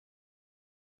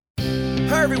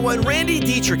Hi everyone, Randy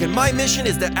Dietrich, and my mission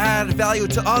is to add value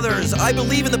to others. I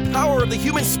believe in the power of the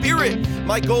human spirit.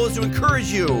 My goal is to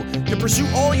encourage you to pursue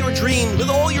all your dreams with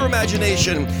all your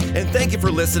imagination. And thank you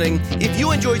for listening. If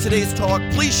you enjoyed today's talk,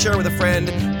 please share with a friend.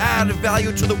 Add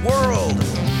value to the world.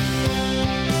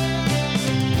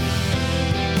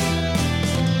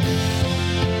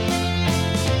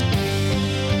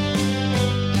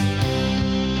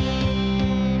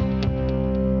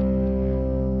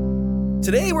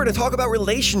 Today, we're going to talk about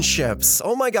relationships.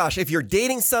 Oh my gosh, if you're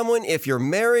dating someone, if you're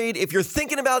married, if you're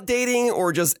thinking about dating,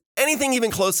 or just anything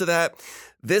even close to that,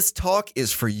 this talk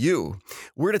is for you.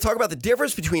 We're going to talk about the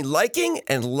difference between liking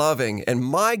and loving. And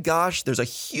my gosh, there's a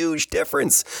huge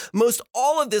difference. Most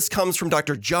all of this comes from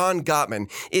Dr. John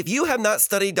Gottman. If you have not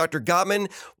studied Dr.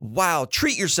 Gottman, wow,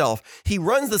 treat yourself. He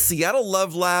runs the Seattle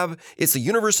Love Lab. It's the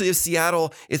University of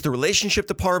Seattle. It's the relationship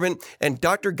department. And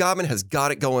Dr. Gottman has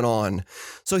got it going on.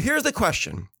 So here's the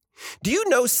question. Do you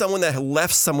know someone that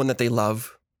left someone that they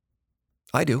love?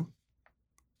 I do.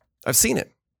 I've seen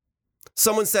it.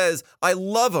 Someone says, I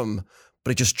love him,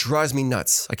 but it just drives me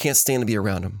nuts. I can't stand to be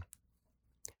around him.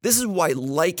 This is why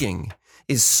liking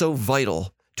is so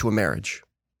vital to a marriage.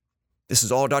 This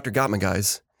is all Dr. Gottman,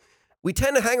 guys. We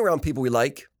tend to hang around people we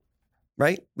like,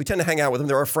 right? We tend to hang out with them.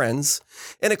 They're our friends.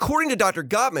 And according to Dr.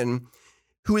 Gottman,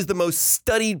 who is the most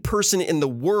studied person in the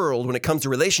world when it comes to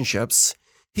relationships,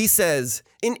 he says,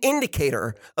 an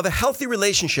indicator of a healthy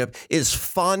relationship is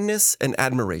fondness and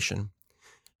admiration.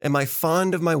 Am I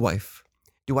fond of my wife?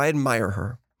 Do I admire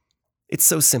her? It's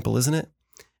so simple, isn't it?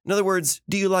 In other words,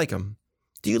 do you like him?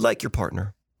 Do you like your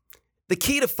partner? The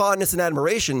key to fondness and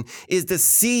admiration is to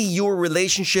see your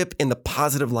relationship in the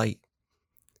positive light.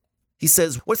 He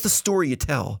says, what's the story you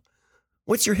tell?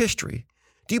 What's your history?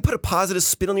 Do you put a positive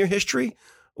spin on your history,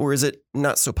 or is it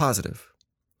not so positive?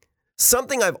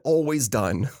 Something I've always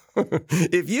done.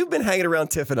 If you've been hanging around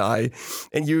Tiff and I,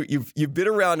 and you've been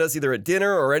around us either at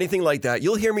dinner or anything like that,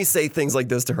 you'll hear me say things like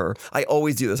this to her. I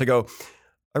always do this. I go,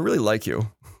 I really like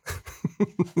you.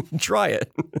 Try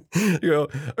it. You go,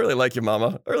 I really like you,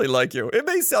 Mama. I really like you. It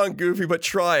may sound goofy, but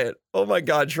try it. Oh my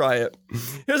God, try it.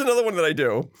 Here's another one that I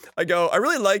do. I go, I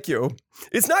really like you.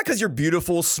 It's not because you're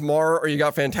beautiful, smart, or you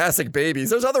got fantastic babies.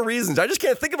 There's other reasons. I just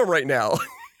can't think of them right now.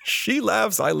 She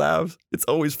laughs, I laugh. It's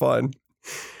always fun.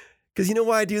 Because you know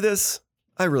why I do this?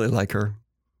 I really like her.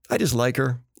 I just like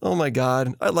her. Oh my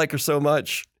God, I like her so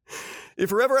much. If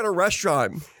you're ever at a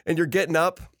restaurant and you're getting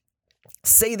up,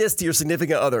 say this to your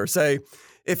significant other. Say,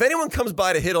 if anyone comes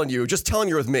by to hit on you, just tell them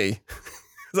you're with me.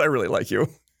 Because I really like you.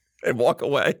 And walk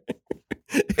away.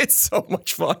 It's so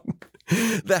much fun.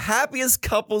 The happiest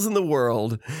couples in the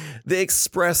world, they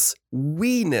express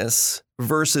we-ness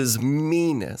versus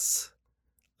me-ness.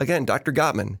 Again, Dr.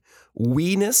 Gottman,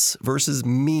 we-ness versus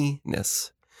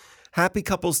me-ness. Happy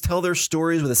couples tell their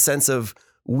stories with a sense of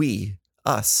we,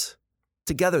 us,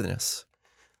 togetherness.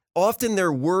 Often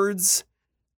their words,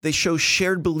 they show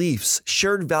shared beliefs,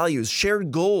 shared values,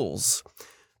 shared goals.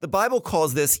 The Bible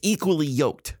calls this equally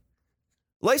yoked.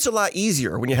 Life's a lot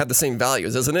easier when you have the same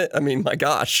values, isn't it? I mean, my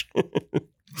gosh.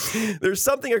 There's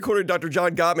something, according to Dr.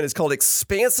 John Gottman, is called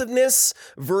expansiveness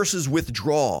versus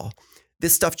withdrawal.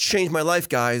 This stuff changed my life,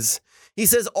 guys. He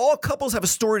says all couples have a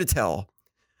story to tell.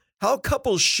 How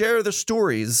couples share their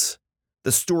stories,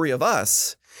 the story of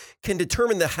us, can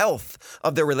determine the health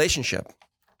of their relationship.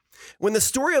 When the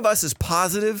story of us is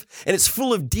positive and it's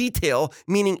full of detail,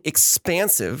 meaning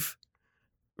expansive,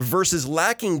 versus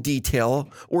lacking detail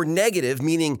or negative,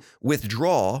 meaning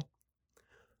withdrawal,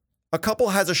 a couple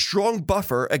has a strong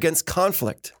buffer against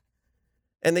conflict,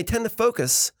 and they tend to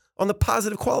focus on the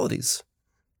positive qualities.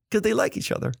 Because they like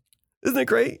each other. Isn't it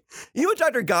great? You know what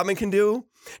Dr. Gottman can do?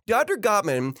 Dr.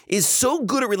 Gottman is so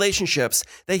good at relationships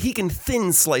that he can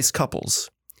thin slice couples.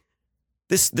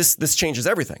 This changes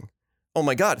everything. Oh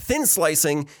my God, thin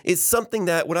slicing is something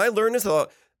that when I learned this, I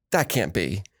thought, that can't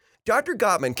be. Dr.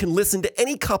 Gottman can listen to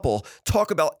any couple talk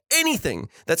about anything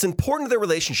that's important to their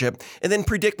relationship and then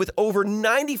predict with over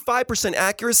 95%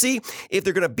 accuracy if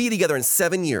they're going to be together in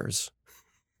 7 years.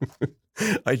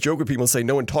 I joke with people and say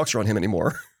no one talks around him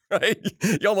anymore. Right?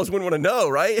 You almost wouldn't want to know,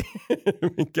 right?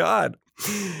 God.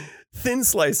 Thin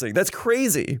slicing. That's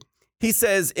crazy. He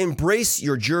says, embrace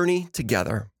your journey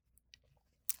together.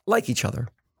 Like each other.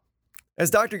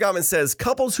 As Dr. Gottman says,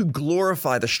 couples who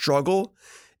glorify the struggle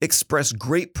express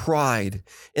great pride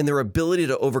in their ability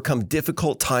to overcome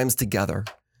difficult times together.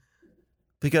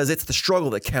 Because it's the struggle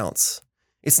that counts.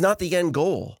 It's not the end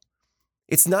goal.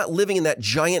 It's not living in that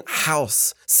giant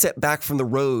house set back from the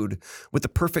road with the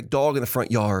perfect dog in the front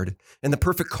yard and the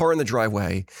perfect car in the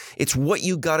driveway. It's what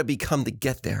you got to become to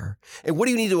get there. And what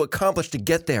do you need to accomplish to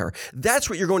get there? That's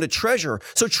what you're going to treasure.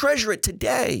 So treasure it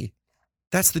today.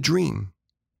 That's the dream.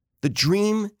 The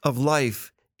dream of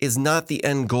life is not the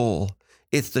end goal.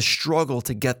 It's the struggle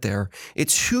to get there.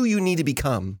 It's who you need to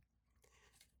become.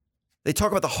 They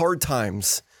talk about the hard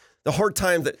times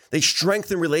that they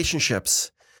strengthen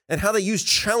relationships, and how they use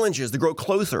challenges to grow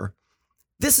closer.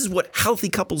 This is what healthy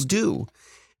couples do.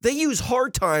 They use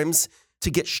hard times to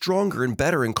get stronger and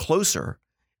better and closer.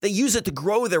 They use it to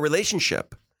grow their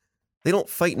relationship. They don't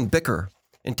fight and bicker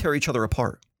and tear each other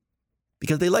apart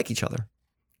because they like each other.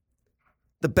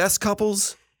 The best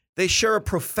couples, they share a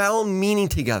profound meaning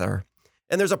together,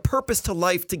 and there's a purpose to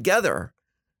life together.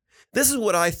 This is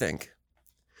what I think.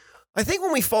 I think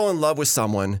when we fall in love with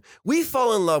someone, we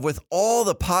fall in love with all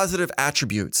the positive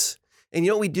attributes. And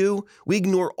you know what we do? We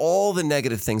ignore all the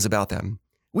negative things about them.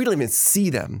 We don't even see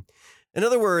them. In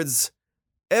other words,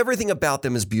 everything about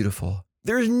them is beautiful.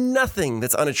 There's nothing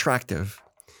that's unattractive.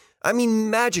 I mean,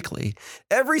 magically,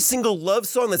 every single love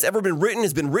song that's ever been written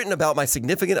has been written about my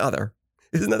significant other.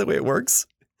 Isn't that the way it works?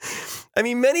 I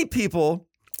mean, many people,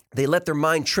 they let their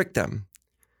mind trick them,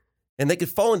 and they could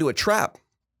fall into a trap.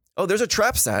 Oh, there's a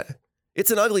trap set.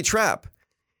 It's an ugly trap.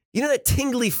 You know that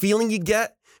tingly feeling you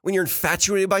get when you're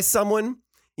infatuated by someone?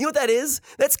 You know what that is?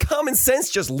 That's common sense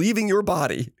just leaving your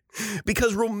body.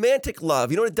 Because romantic love,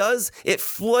 you know what it does? It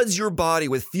floods your body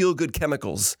with feel-good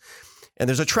chemicals. And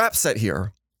there's a trap set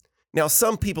here. Now,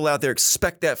 some people out there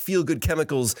expect that feel-good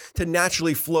chemicals to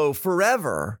naturally flow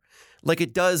forever, like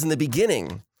it does in the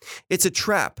beginning. It's a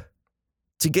trap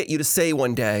to get you to say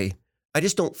one day, I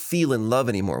just don't feel in love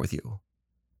anymore with you.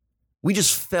 We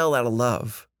just fell out of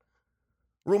love.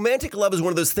 Romantic love is one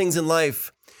of those things in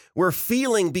life where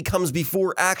feeling becomes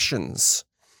before actions.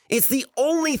 It's the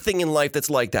only thing in life that's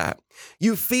like that.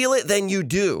 You feel it, then you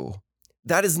do.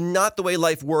 That is not the way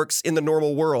life works in the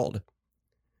normal world.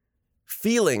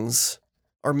 Feelings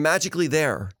are magically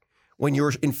there when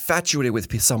you're infatuated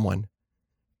with someone.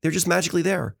 They're just magically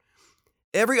there.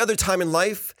 Every other time in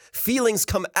life, feelings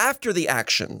come after the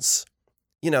actions.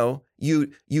 You know,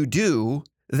 you do,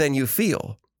 then you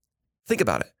feel. Think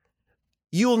about it.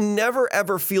 You'll never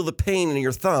ever feel the pain in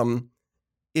your thumb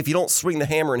if you don't swing the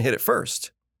hammer and hit it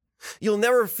first. You'll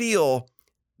never feel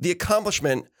the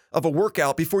accomplishment of a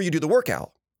workout before you do the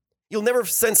workout. You'll never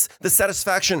sense the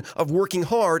satisfaction of working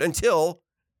hard until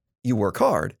you work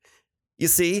hard. You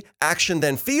see, action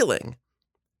then feeling.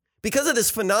 Because of this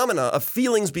phenomena of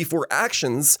feelings before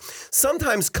actions,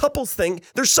 sometimes couples think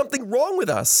there's something wrong with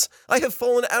us. I have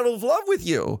fallen out of love with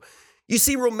you. You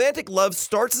see, romantic love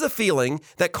starts as a feeling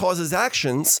that causes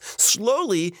actions.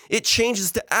 Slowly, it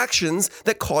changes to actions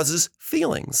that causes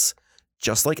feelings,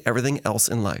 just like everything else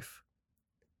in life.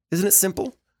 Isn't it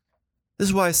simple? This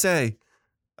is why I say,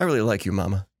 I really like you,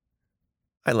 Mama.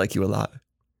 I like you a lot.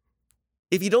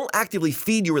 If you don't actively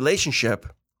feed your relationship,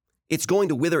 it's going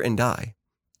to wither and die.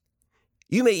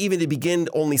 You may even begin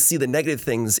to only see the negative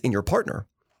things in your partner.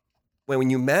 When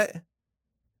you met,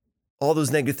 all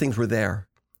those negative things were there.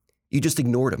 You just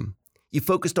ignored them. You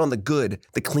focused on the good,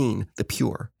 the clean, the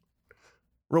pure.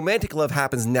 Romantic love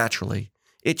happens naturally.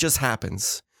 It just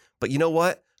happens. But you know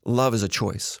what? Love is a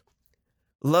choice.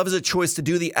 Love is a choice to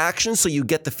do the action so you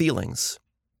get the feelings.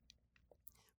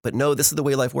 But no, this is the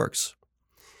way life works.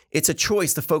 It's a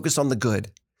choice to focus on the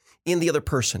good in the other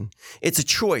person. It's a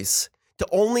choice to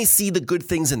only see the good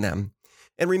things in them.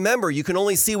 And remember, you can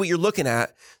only see what you're looking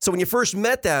at. So when you first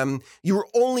met them, you were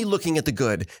only looking at the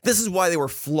good. This is why they were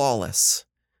flawless.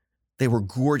 They were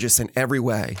gorgeous in every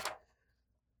way.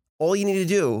 All you need to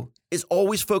do is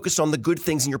always focus on the good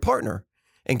things in your partner.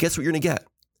 And guess what you're going to get?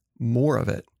 More of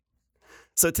it.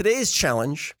 So today's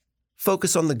challenge,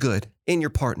 focus on the good in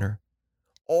your partner.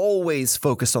 Always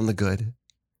focus on the good.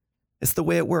 It's the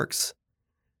way it works.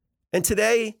 And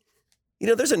today,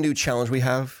 there's a new challenge we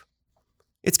have.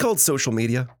 It's called social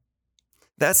media.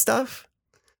 That stuff,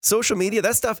 social media,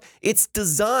 that stuff, it's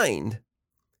designed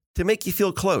to make you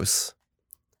feel close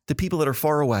to people that are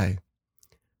far away.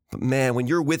 But man, when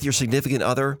you're with your significant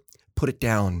other, put it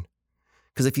down.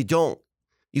 Because if you don't,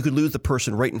 you could lose the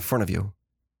person right in front of you.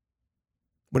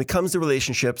 When it comes to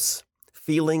relationships,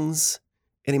 feelings,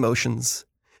 and emotions,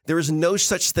 there is no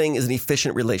such thing as an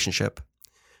efficient relationship.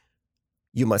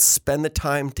 You must spend the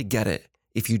time to get it.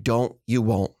 If you don't, you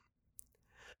won't.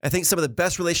 I think some of the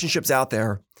best relationships out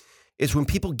there is when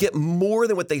people get more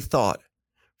than what they thought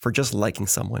for just liking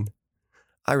someone.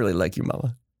 I really like you,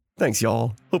 Mama. Thanks,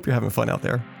 y'all. Hope you're having fun out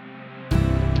there.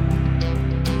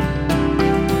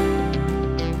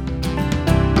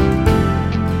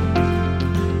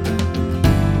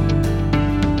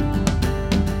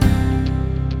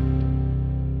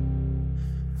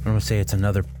 to say it's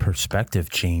another perspective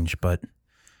change, but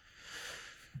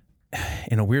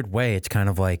in a weird way, it's kind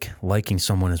of like liking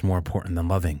someone is more important than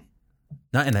loving.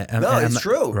 Not in that. No, it's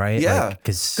true. Right? Yeah.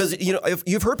 Because, if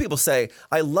you've heard people say,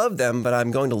 I love them, but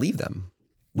I'm going to leave them.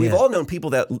 We've Yeah. all known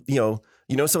people that, someone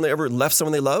that ever left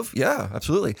someone they love. Yeah,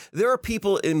 absolutely. There are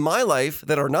people in my life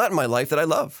that are not in my life that I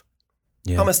love.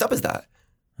 yeah. How messed up is that?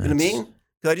 You know what I mean?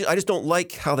 'Cause I just don't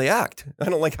like how they act. I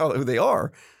don't like who they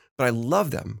are, but I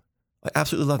love them. I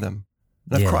absolutely love them.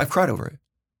 And Yeah. I've cried over it.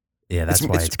 Yeah, that's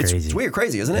why it's crazy. It's weird,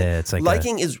 crazy, isn't it? Yeah, it's like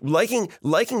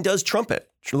liking does trump it.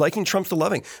 Liking trumps the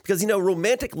loving because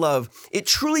romantic love. It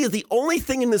truly is the only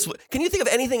thing in this. Can you think of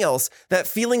anything else that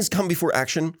feelings come before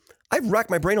action? I've racked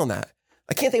my brain on that.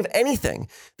 I can't think of anything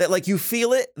that like you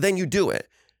feel it, then you do it.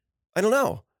 I don't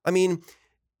know. I mean,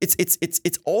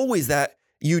 it's always that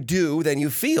you do, then you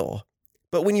feel.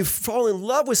 But when you fall in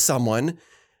love with someone,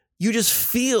 you just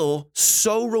feel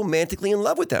so romantically in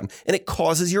love with them, and it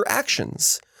causes your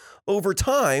actions. Over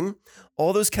time,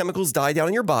 all those chemicals die down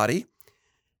in your body.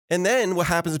 And then what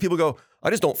happens is people go, I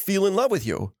just don't feel in love with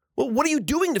you. Well, what are you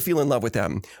doing to feel in love with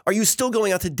them? Are you still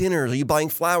going out to dinners? Are you buying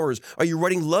flowers? Are you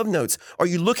writing love notes? Are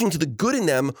you looking to the good in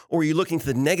them or are you looking to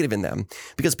the negative in them?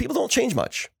 Because people don't change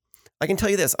much. I can tell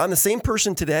you this. I'm the same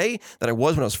person today that I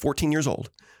was when I was 14 years old.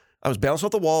 I was bouncing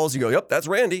off the walls. You go, yep, that's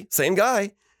Randy. Same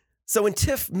guy. So when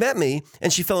Tiff met me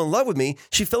and she fell in love with me,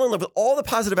 she fell in love with all the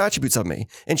positive attributes of me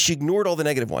and she ignored all the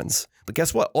negative ones. But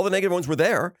guess what? All the negative ones were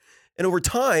there. And over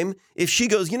time, if she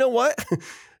goes, you know what?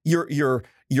 You're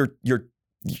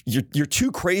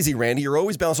too crazy, Randy. You're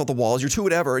always bouncing off the walls. You're too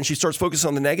whatever. And she starts focusing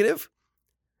on the negative.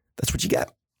 That's what you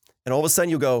get. And all of a sudden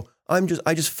you go, I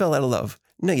just fell out of love.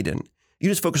 No, you didn't. You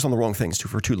just focused on the wrong things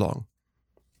for too long.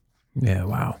 Yeah,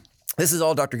 wow. This is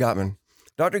all Dr. Gottman.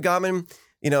 Dr. Gottman,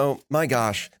 my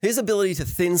gosh, his ability to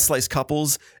thin slice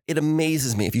couples, it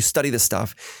amazes me if you study this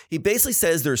stuff. He basically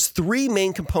says there's three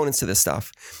main components to this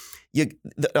stuff.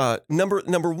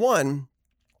 Number one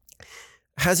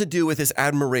has to do with this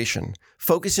admiration,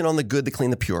 focusing on the good, the clean,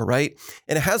 the pure, right?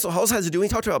 And it also has to do, we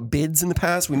talked about bids in the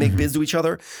past. We make bids to each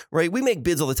other, right? We make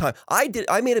bids all the time.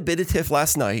 I made a bid to Tiff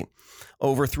last night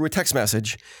through a text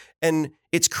message. And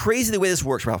it's crazy the way this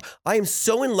works, Ralph. I am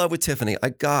so in love with Tiffany.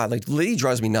 The lady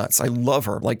drives me nuts. I love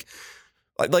her.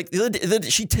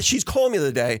 She's calling me the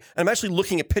other day, and I'm actually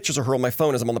looking at pictures of her on my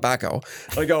phone as I'm on the backhoe.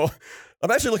 I go, I'm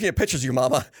actually looking at pictures of you,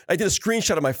 mama. I did a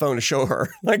screenshot of my phone to show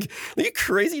her. Are you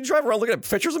crazy? You drive around looking at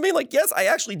pictures of me? Yes, I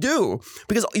actually do.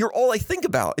 Because you're all I think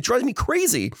about. It drives me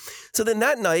crazy. So then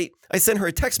that night, I sent her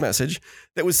a text message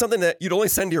that was something that you'd only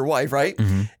send to your wife, right?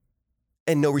 Mm-hmm.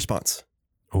 And no response.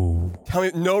 Ooh. Tell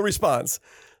me, no response.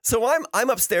 So I'm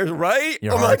upstairs, right?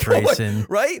 Your heart's racing.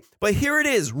 Right? But here it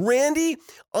is. Randy,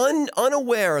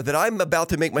 unaware that I'm about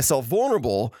to make myself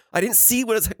vulnerable. I didn't see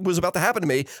what was about to happen to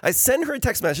me. I send her a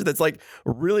text message that's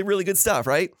really, really good stuff,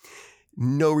 right?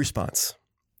 No response.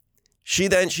 She's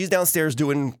downstairs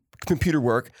doing computer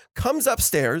work, comes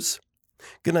upstairs.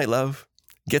 Good night, love.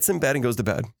 Gets in bed and goes to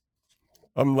bed.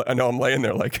 I know I'm laying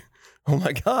there oh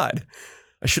my God,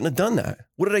 I shouldn't have done that.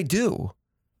 What did I do?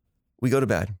 We go to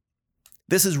bed.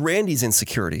 This is Randy's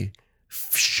insecurity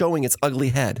showing its ugly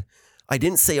head. I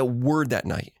didn't say a word that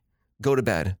night. Go to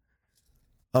bed.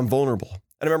 I'm vulnerable.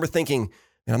 And I remember thinking,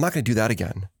 man, I'm not going to do that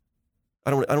again.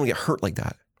 I don't get hurt like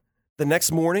that. The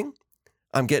next morning,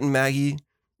 I'm getting Maggie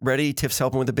ready. Tiff's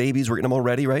helping with the babies. We're getting them all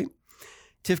ready, right?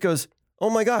 Tiff goes,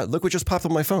 oh my God, look what just popped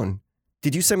on my phone.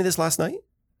 Did you send me this last night?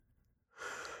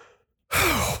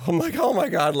 I'm like, oh my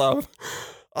God, love.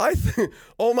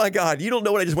 Oh my God, you don't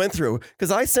know what I just went through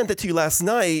because I sent it to you last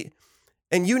night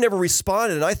and you never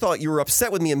responded and I thought you were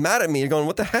upset with me and mad at me. You're going,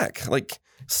 what the heck?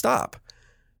 Stop.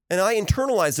 And I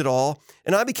internalized it all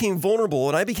and I became vulnerable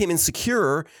and I became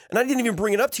insecure and I didn't even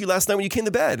bring it up to you last night when you came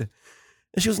to bed.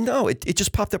 And she goes, no, it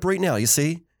just popped up right now, you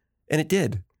see? And it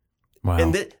did. Wow.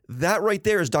 And that right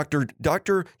there is Dr.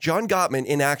 John Gottman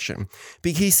in action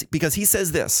because he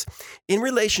says this, in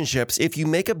relationships, if you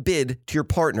make a bid to your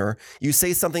partner, you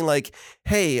say something like,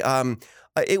 hey,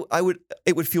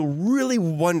 it would feel really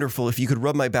wonderful if you could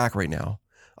rub my back right now.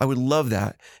 I would love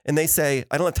that. And they say,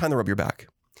 I don't have time to rub your back.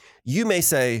 You may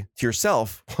say to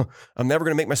yourself, I'm never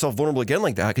going to make myself vulnerable again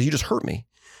like that because you just hurt me.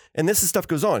 And this stuff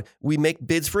goes on. We make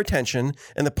bids for attention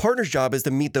and the partner's job is to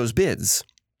meet those bids.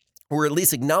 or at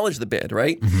least acknowledge the bid,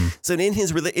 right? So in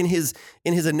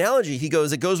his analogy, he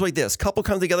goes, it goes like this: couple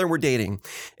comes together and we're dating,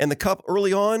 and the couple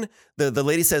early on, the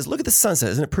lady says, "Look at the sunset,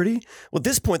 isn't it pretty?" Well, at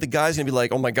this point, the guy's gonna be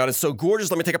like, "Oh my God, it's so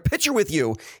gorgeous. Let me take a picture with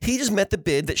you." He just met the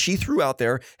bid that she threw out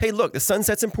there. Hey, look, the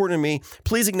sunset's important to me.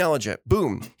 Please acknowledge it.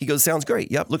 Boom. He goes, "Sounds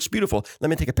great. Yep, looks beautiful. Let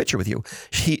me take a picture with you."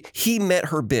 He met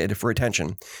her bid for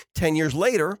attention. 10 years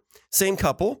later, same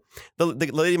couple, the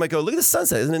lady might go, "Look at the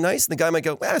sunset, isn't it nice?" And the guy might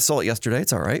go, "I saw it yesterday.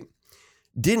 It's all right."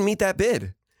 Didn't meet that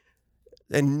bid.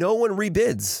 And no one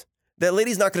rebids. That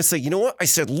lady's not going to say, "You know what? I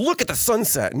said, look at the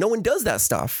sunset." No one does that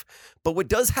stuff. But what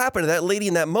does happen to that lady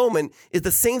in that moment is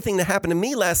the same thing that happened to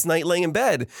me last night laying in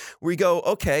bed, where you go,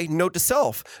 okay, note to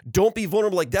self, don't be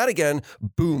vulnerable like that again.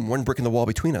 Boom, one brick in the wall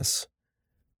between us.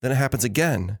 Then it happens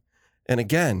again and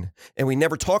again, and we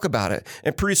never talk about it.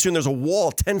 And pretty soon there's a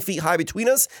wall 10 feet high between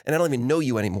us, and I don't even know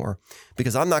you anymore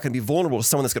because I'm not going to be vulnerable to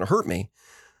someone that's going to hurt me.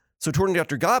 So according to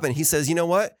Dr. Gottman, he says, you know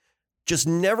what? Just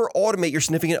never automate your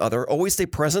significant other. Always stay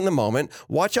present in the moment.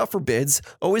 Watch out for bids.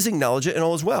 Always acknowledge it, and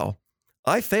all is well.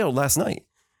 I failed last night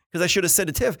because I should have said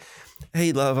to Tiff,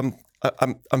 "Hey, love,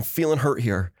 I'm feeling hurt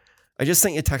here. I just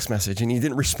sent you a text message and you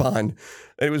didn't respond.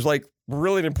 And it was like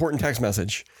really an important text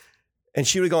message." And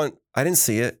she would have gone, "I didn't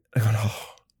see it." I go, "Oh,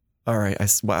 all right.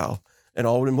 Wow." And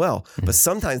all would have been well. But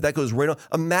sometimes that goes right on.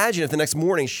 Imagine if the next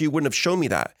morning she wouldn't have shown me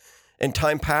that. And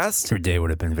time passed. Her day would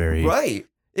have been very... Right.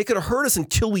 It could have hurt us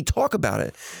until we talk about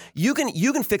it. You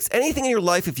can fix anything in your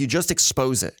life if you just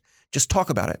expose it. Just talk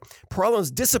about it.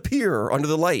 Problems disappear under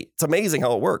the light. It's amazing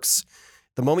how it works.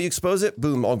 The moment you expose it,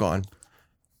 boom, all gone.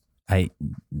 I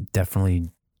definitely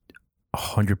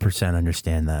 100%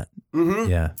 understand that. Mm-hmm.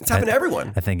 Yeah. It's happened to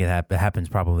everyone. I think it happens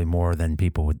probably more than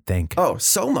people would think. Oh,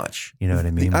 so much. You know what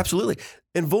I mean? Absolutely.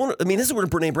 And this is where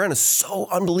Brene Brown is so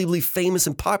unbelievably famous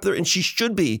and popular, and she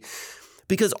should be.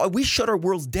 Because we shut our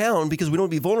worlds down because we don't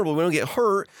want to be vulnerable. We don't get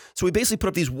hurt. So we basically put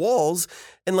up these walls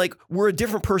and like, we're a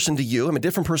different person to you. I'm a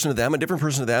different person to them, a different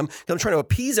person to them. I'm trying to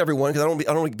appease everyone because I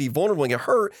don't want to be vulnerable and get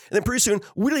hurt. And then pretty soon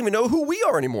we don't even know who we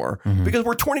are anymore because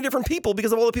we're 20 different people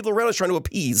because of all the people around us trying to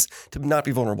appease to not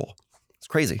be vulnerable. It's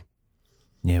crazy.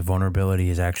 Yeah, vulnerability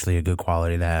is actually a good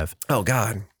quality to have. Oh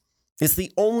God. It's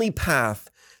the only path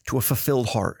to a fulfilled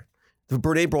heart.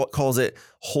 Brene calls it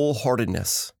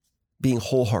wholeheartedness, being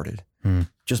wholehearted.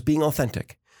 Just being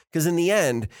authentic. Because in the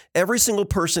end, every single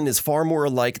person is far more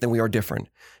alike than we are different.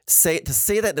 To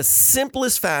say that in the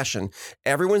simplest fashion,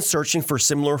 everyone's searching for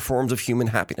similar forms of human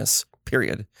happiness,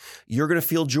 period. You're going to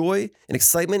feel joy and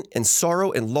excitement and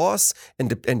sorrow and loss and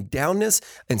downness,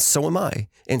 and so am I.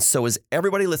 And so is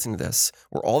everybody listening to this.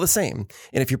 We're all the same.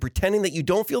 And if you're pretending that you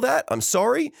don't feel that, I'm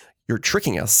sorry. You're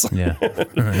tricking us. Yeah.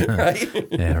 Right?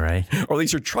 Yeah, right. Or at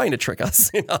least you're trying to trick us.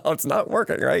 It's not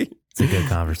working, right? It's a good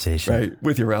conversation. Right.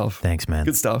 With you, Ralph. Thanks, man.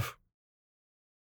 Good stuff.